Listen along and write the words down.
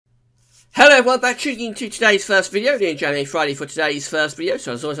Hello everyone, back tuning into today's first video, doing JMA Friday for today's first video.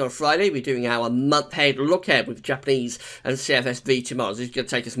 So as always on a Friday, we're doing our month-ahead look-ahead with JMA and CFS V2 models. This is going to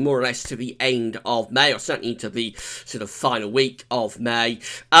take us more or less to the end of May, or certainly into the sort of final week of May.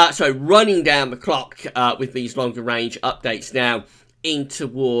 So running down the clock with these longer range updates now in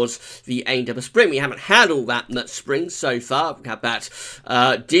towards the end of the spring. We haven't had all that much spring so far. We've had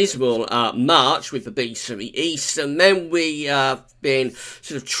that dismal March with the beast from the east, and then we been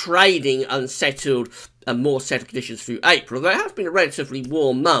sort of trading unsettled and more settled conditions through April, although it has been a relatively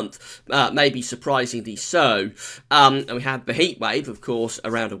warm month, maybe surprisingly so. And we had the heat wave, of course,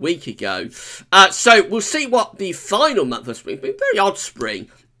 around a week ago. So we'll see what the final month of spring, been a very odd spring,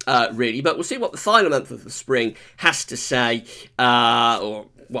 really, but we'll see what the final month of the spring has to say, or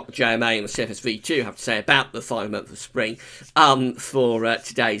what the JMA and the CFS V2 have to say about the final month of spring for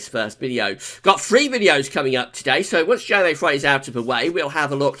today's first video. Got 3 videos coming up today, so once JMA Friday's out of the way, we'll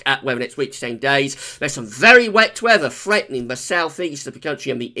have a look at weather next week to 10 days. There's some very wet weather threatening the southeast of the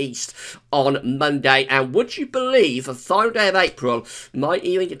country and the east on Monday, and would you believe the final day of April might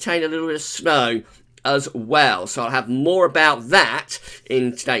even contain a little bit of snow as well. So I'll have more about that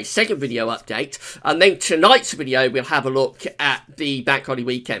in today's second video update, and then tonight's video we'll have a look at the bank holiday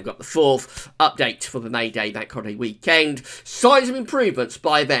weekend. We've got the 4th update for the May Day bank holiday weekend, signs of improvements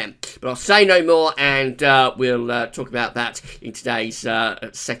by then, but I'll say no more, and we'll talk about that in today's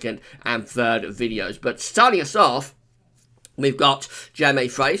second and third videos. But starting us off, we've got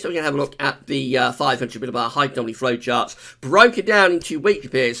JMA Friday, so we're going to have a look at the 500 millibar height anomaly flow charts, broken down into weekly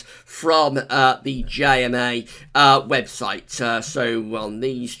periods from the JMA website. So on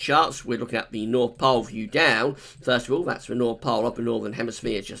these charts, we're looking at the North Pole view down. First of all, that's the North Pole up the Northern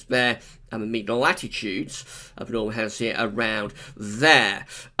Hemisphere just there, and the mid-latitudes of the Northern Hemisphere around there.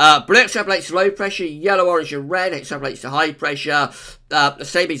 Blue extrapolates to low pressure, yellow, orange, and red extrapolates to high pressure. The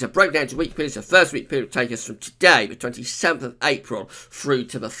same these are broken down to week periods. The first week period will take us from today, the 27th of April, through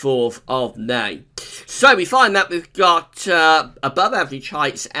to the 4th of May. So we find that we've got above average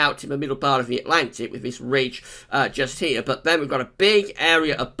heights out in the middle part of the Atlantic with this ridge just here, but then we've got a big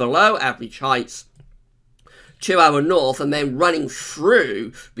area of below average heights to our north, and then running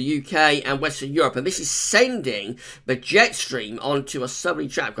through the UK and Western Europe, and this is sending the jet stream onto a southerly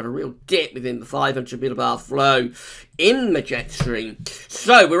track. We've got a real dip within the 500 millibar flow in the jet stream.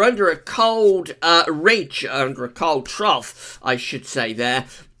 So we're under a cold ridge, under a cold trough, I should say there.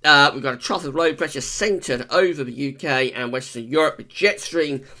 We've got a trough of low pressure centred over the UK and Western Europe. The jet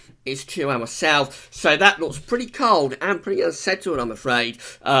stream is to our south, so that looks pretty cold and pretty unsettled, I'm afraid,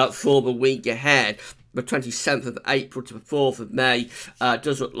 for the week ahead. The 27th of April to the 4th of May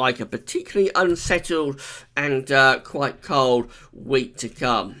does look like a particularly unsettled and quite cold week to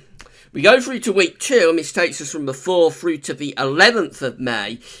come. We go through to week 2, and this takes us from the 4th through to the 11th of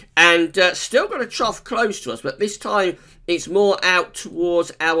May, and still got a trough close to us, but this time it's more out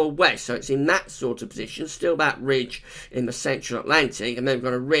towards our west, so it's in that sort of position, still that ridge in the central Atlantic, and then we've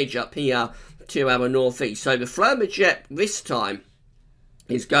got a ridge up here to our northeast. So the flow of the jet this time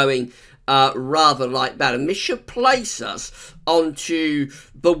is going rather like that, and this should place us onto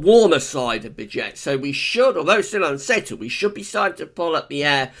the warmer side of the jet. So we should, although still unsettled, we should be starting to pull up the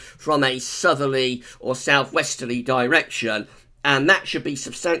air from a southerly or southwesterly direction, and that should be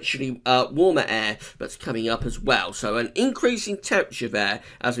substantially warmer air that's coming up as well. So an increase in temperature there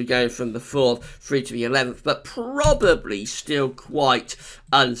as we go from the 4th through to the 11th, but probably still quite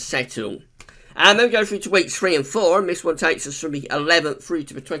unsettled. And then we go through to weeks 3 and 4, and this one takes us from the 11th through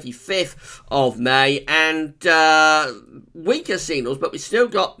to the 25th of May, and weaker signals, but we've still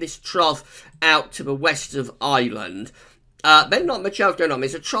got this trough out to the west of Ireland. Then not much else going on.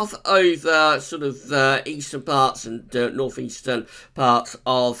 There's a trough over sort of eastern parts and northeastern parts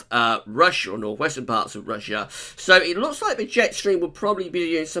of Russia, or northwestern parts of Russia. So it looks like the jet stream will probably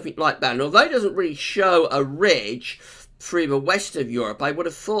be doing something like that. And although it doesn't really show a ridge through the west of Europe, I would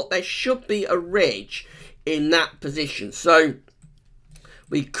have thought there should be a ridge in that position. So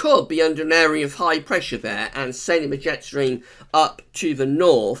we could be under an area of high pressure there and sending the jet stream up to the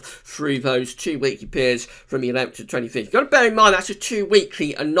north through those 2 weekly periods from the 11th to the 25th. You've got to bear in mind that's a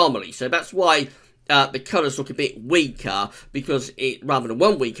 2-weekly anomaly, so that's why the colours look a bit weaker, because it, rather than a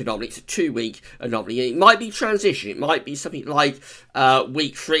 1-week anomaly, it's a 2-week anomaly. It might be transition. It might be something like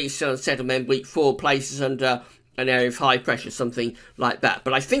week 3 still unsettled, then week 4 places under an area of high pressure, something like that.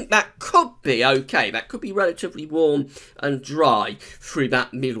 But I think that could be okay. That could be relatively warm and dry through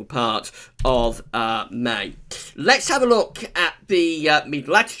that middle part of May. Let's have a look at the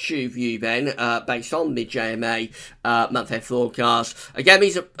mid-latitude view then, based on the JMA month-ahead forecast. Again,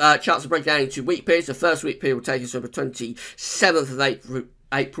 these charts are broken down into week periods. The first week period will take us from the 27th of April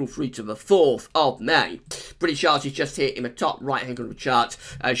April through to the 4th of May. British Arts is just here in the top right-hand corner of the chart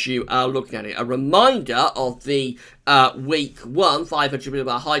as you are looking at it. A reminder of the week 1, 500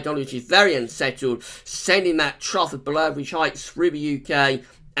 millibar high dollar, which is very unsettled, sending that trough of below average heights through the UK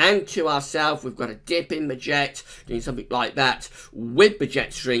and to our south. We've got a dip in the jet, doing something like that with the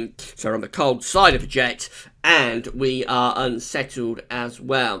jet stream, so we're on the cold side of the jet, and we are unsettled as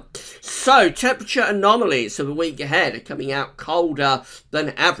well. So temperature anomalies for the week ahead are coming out colder than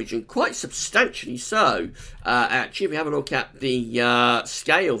average, and quite substantially so. Actually, if we have a look at the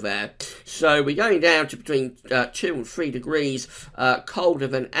scale there, so we're going down to between 2 and 3 degrees colder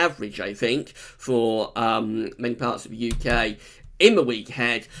than average, I think, for many parts of the UK in the week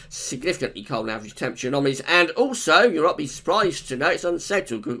ahead. Significantly cold average temperature anomalies, and also you'll not be surprised to know it's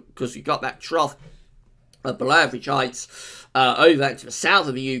unsettled because you've got that trough of below average heights over to the south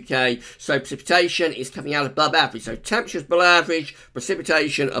of the UK, so precipitation is coming out above average. So temperatures below average,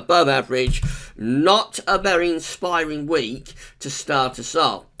 precipitation above average. Not a very inspiring week to start us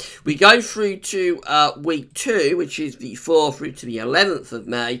off. We go through to week 2, which is the 4th through to the 11th of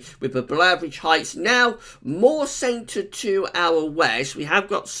May, with the below average heights now more centred to our west. We have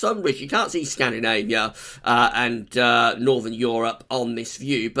got some ridge. You can't see Scandinavia and Northern Europe on this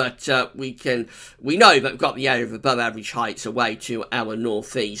view, but we know that we've got the area of above average heights away to our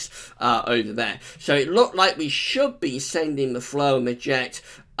northeast over there. So it looked like we should be sending the flow and the jet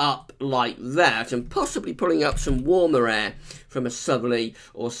up like that, and possibly pulling up some warmer air from a southerly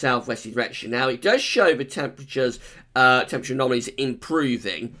or southwesterly direction. Now it does show the temperature anomalies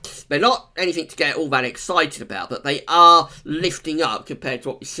improving. They're not anything to get all that excited about, but they are lifting up compared to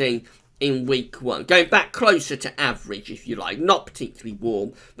what we're seeing in week 1. Going back closer to average, if you like. Not particularly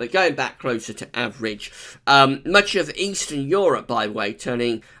warm, but going back closer to average. Much of Eastern Europe, by the way,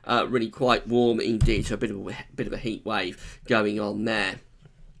 turning really quite warm indeed. So a bit of a heat wave going on there.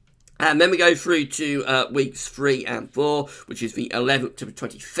 And then we go through to weeks 3 and 4, which is the 11th to the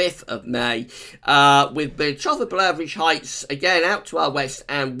 25th of May, with the trough of below average heights, again, out to our west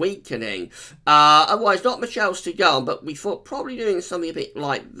and weakening. Otherwise, not much else to go on, but we thought probably doing something a bit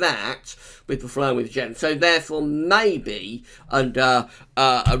like that with the flow with the jet. So therefore, maybe under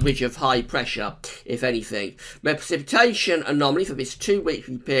a ridge of high pressure, if anything. The precipitation anomaly for this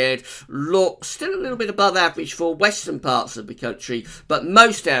 2-weekly period looks still a little bit above average for western parts of the country, but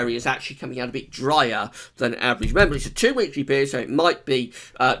most areas actually coming out a bit drier than average. Remember, it's a 2-weekly period, so it might be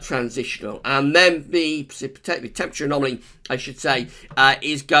transitional. And then the temperature anomaly, I should say,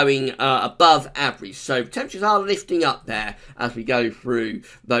 is going above average. So temperatures are lifting up there as we go through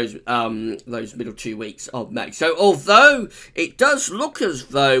those middle 2 weeks of May. So although it does look as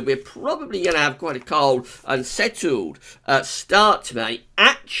though we're probably going to have quite a cold, unsettled start to May,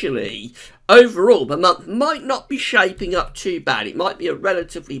 actually, overall, the month might not be shaping up too bad. It might be a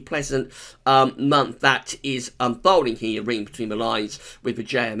relatively pleasant month that is unfolding here, reading between the lines with the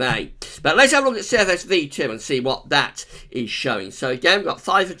JMA. But let's have a look at CFS V2 and see what that is showing. So again, we've got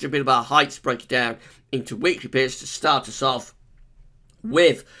 500 millibar heights broken down into weekly periods to start us off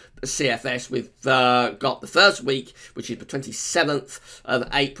with the CFS. We've got the first week, which is the 27th of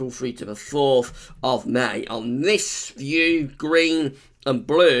April through to the 4th of May. On this view, green and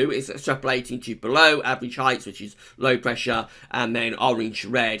blue is extrapolating to below average heights, which is low pressure, and then orange,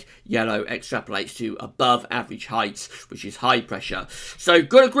 red, yellow extrapolates to above average heights, which is high pressure. So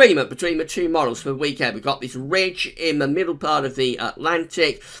good agreement between the two models for the weekend. We've got this ridge in the middle part of the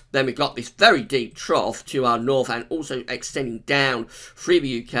Atlantic, then we've got this very deep trough to our north and also extending down through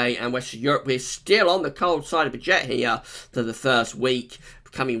the UK and Western Europe. We're still on the cold side of the jet here for the first week.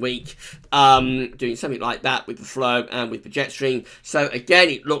 Coming week, doing something like that with the flow and with the jet stream. So again,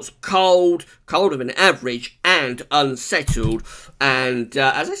 it looks cold, colder than average, and unsettled. And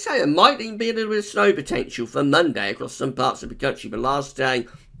as I say, there might even be a little bit of snow potential for Monday across some parts of the country. The last day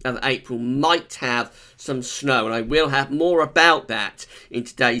of April might have some snow, and I will have more about that in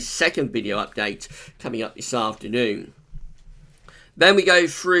today's second video update coming up this afternoon. Then we go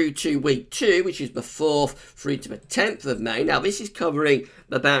through to week 2, which is the 4th through to the 10th of May. Now, this is covering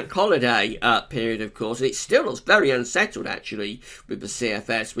the bank holiday period, of course, and it still looks very unsettled, actually, with the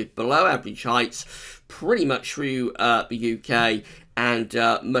CFS, with below average heights pretty much through the UK and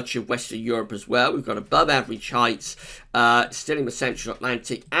much of Western Europe as well. We've got above average heights still in the central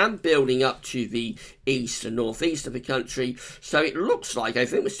Atlantic and building up to the east and northeast of the country. So it looks like, I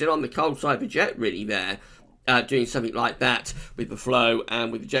think we're still on the cold side of the jet, really, there. Doing something like that with the flow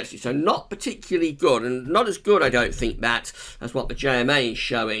and with the jet stream. So not particularly good, and not as good, I don't think, that as what the JMA is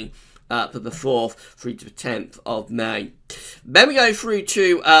showing for the 4th through to the 10th of May. Then we go through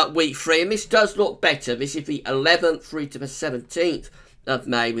to week 3, and this does look better. This is the 11th through to the 17th of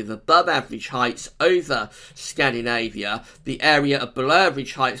May with above average heights over Scandinavia. The area of below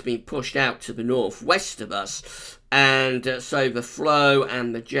average heights being pushed out to the northwest of us. And so the flow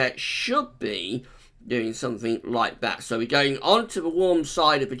and the jet should be doing something like that. So we're going onto the warm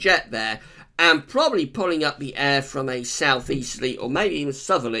side of the jet there and probably pulling up the air from a southeasterly or maybe even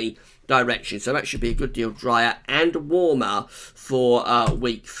southerly direction. So that should be a good deal drier and warmer for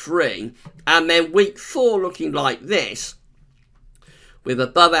week 3. And then week 4 looking like this, with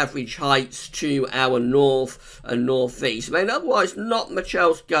above average heights to our north and northeast. I mean, otherwise not much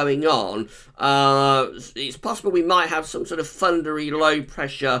else going on. It's possible we might have some sort of thundery low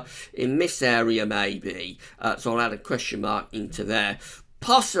pressure in this area maybe. So I'll add a question mark into there.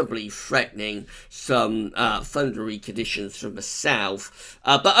 Possibly threatening some thundery conditions from the south.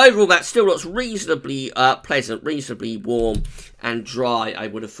 But overall, that still looks reasonably pleasant, reasonably warm and dry, I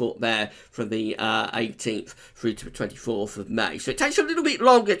would have thought there, from the 18th through to the 24th of May. So it takes a little bit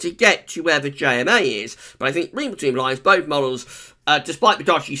longer to get to where the JMA is, but I think reading between lines, both models, despite the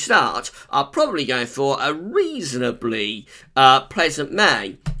dodgy start, are probably going for a reasonably pleasant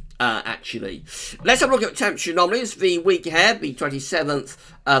May. Actually. Let's have a look at temperature anomalies. The week ahead, the 27th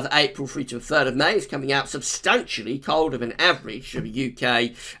of April through to the 3rd of May, is coming out substantially colder than average for the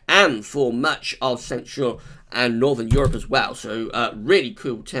UK and for much of Central and Northern Europe as well. So really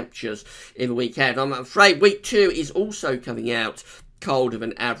cool temperatures in the week ahead. I'm afraid week 2 is also coming out colder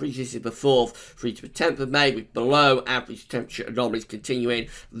than average. This is the 4th through to the 10th of May, with below average temperature anomalies continuing,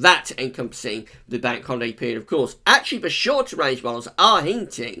 that encompassing the bank holiday period, of course. Actually, the shorter range models are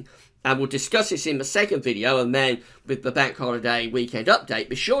hinting, and we'll discuss this in the second video, and then with the bank holiday weekend update,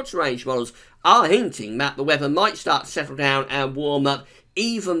 the shorter range models are hinting that the weather might start to settle down and warm up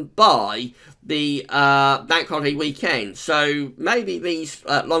even by the bank holiday weekend. So maybe these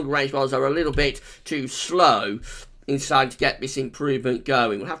longer range models are a little bit too slow inside to get this improvement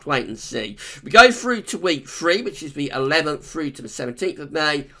going. We'll have to wait and see. We go through to week 3, which is the 11th through to the 17th of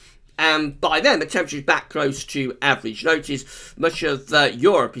May. And by then, the temperature is back close to average. Notice much of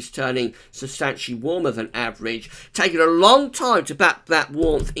Europe is turning substantially warmer than average. Taking a long time to back that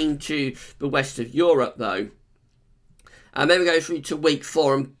warmth into the west of Europe, though. And then we go through to week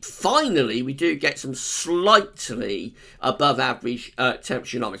 4, and finally we do get some slightly above average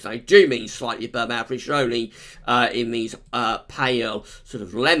temperature anomalies. I do mean slightly above average, only in these pale sort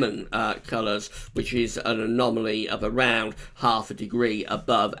of lemon colours, which is an anomaly of around ½ degree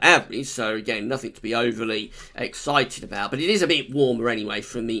above average. So again, nothing to be overly excited about, but it is a bit warmer anyway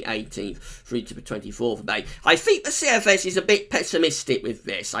from the 18th through to the 24th of May. I think the CFS is a bit pessimistic with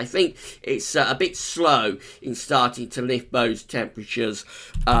this. I think it's a bit slow in starting to lift those temperatures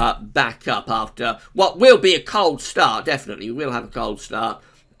back up after what will be a cold start. Definitely, we will have a cold start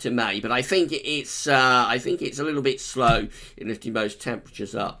to May, but I think it's a little bit slow in lifting those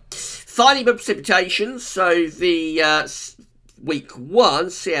temperatures up. Finally, precipitation. So the week 1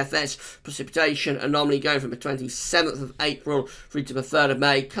 CFS precipitation anomaly going from the 27th of April through to the 3rd of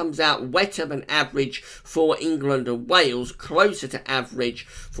May comes out wetter than average for England and Wales, closer to average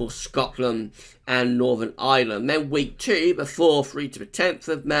for Scotland and Northern Ireland. Then week 2, the 4th through to the 10th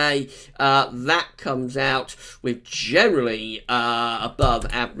of May, that comes out with generally above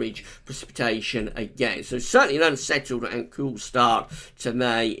average precipitation again. So certainly an unsettled and cool start to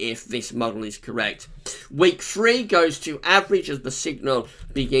May if this model is correct. Week 3 goes to average as the signal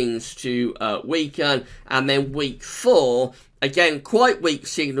begins to weaken, and then week 4, again, quite weak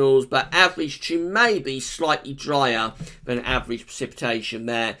signals, but average to maybe slightly drier than average precipitation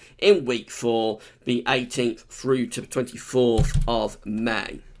there in week 4, the 18th through to the 24th of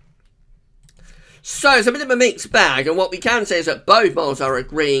May. So it's a bit of a mixed bag, and what we can say is that both models are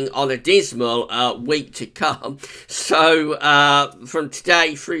agreeing on a dismal week to come. So from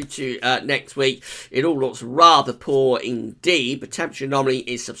today through to next week, it all looks rather poor indeed. The temperature anomaly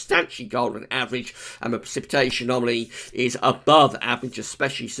is substantially colder than average, and the precipitation anomaly is above average,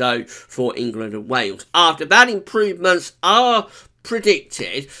 especially so for England and Wales. After that, improvements are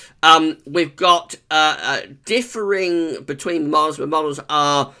predicted. We've got differing between the models. The models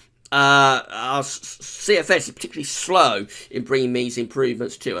are our CFS is particularly slow in bringing these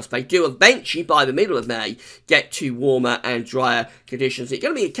improvements to us. They do eventually, by the middle of May, get to warmer and drier conditions. It's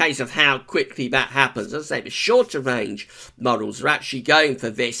going to be a case of how quickly that happens. As I say, the shorter range models are actually going for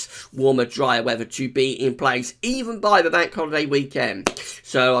this warmer, drier weather to be in place even by the bank holiday weekend.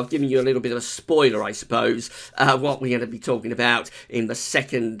 So I've given you a little bit of a spoiler, I suppose, what we're going to be talking about in the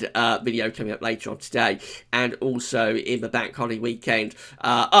second video coming up later on today, and also in the bank holiday weekend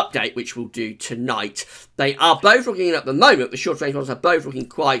update, which we'll do tonight. They are both looking at the moment, the short range ones are both looking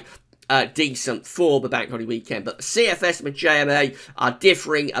quite decent for the bank holiday weekend. But the CFS and the JMA are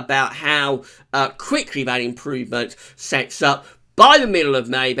differing about how quickly that improvement sets up. By the middle of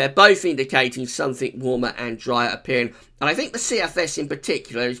May, they're both indicating something warmer and drier appearing. And I think the CFS in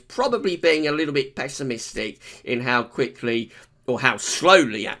particular is probably being a little bit pessimistic in how quickly, or how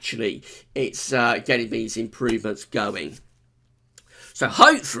slowly actually, it's getting these improvements going. So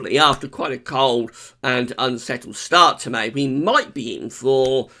hopefully, after quite a cold and unsettled start to May, we might be in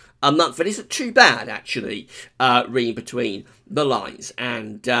for a month that isn't too bad, actually, reading between the lines.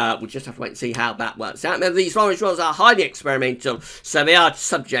 And we'll just have to wait and see how that works out. Remember, these long-range runs are highly experimental, so they are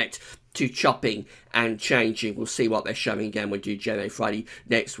subject to chopping and changing. We'll see what they're showing again. We'll do JMA Friday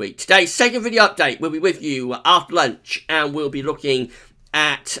next week. Today's second video update will be with you after lunch, and we'll be looking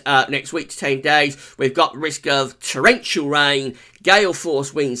at next week to 10 days. We've got the risk of torrential rain, gale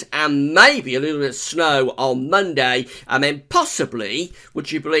force winds, and maybe a little bit of snow on Monday, and then possibly, would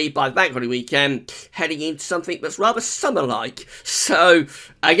you believe, by the bank holiday weekend, heading into something that's rather summer-like. So,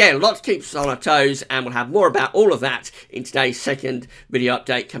 again, a lot to keep us on our toes, and we'll have more about all of that in today's second video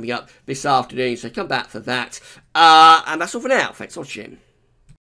update coming up this afternoon, so come back for that. And that's all for now. Thanks for watching.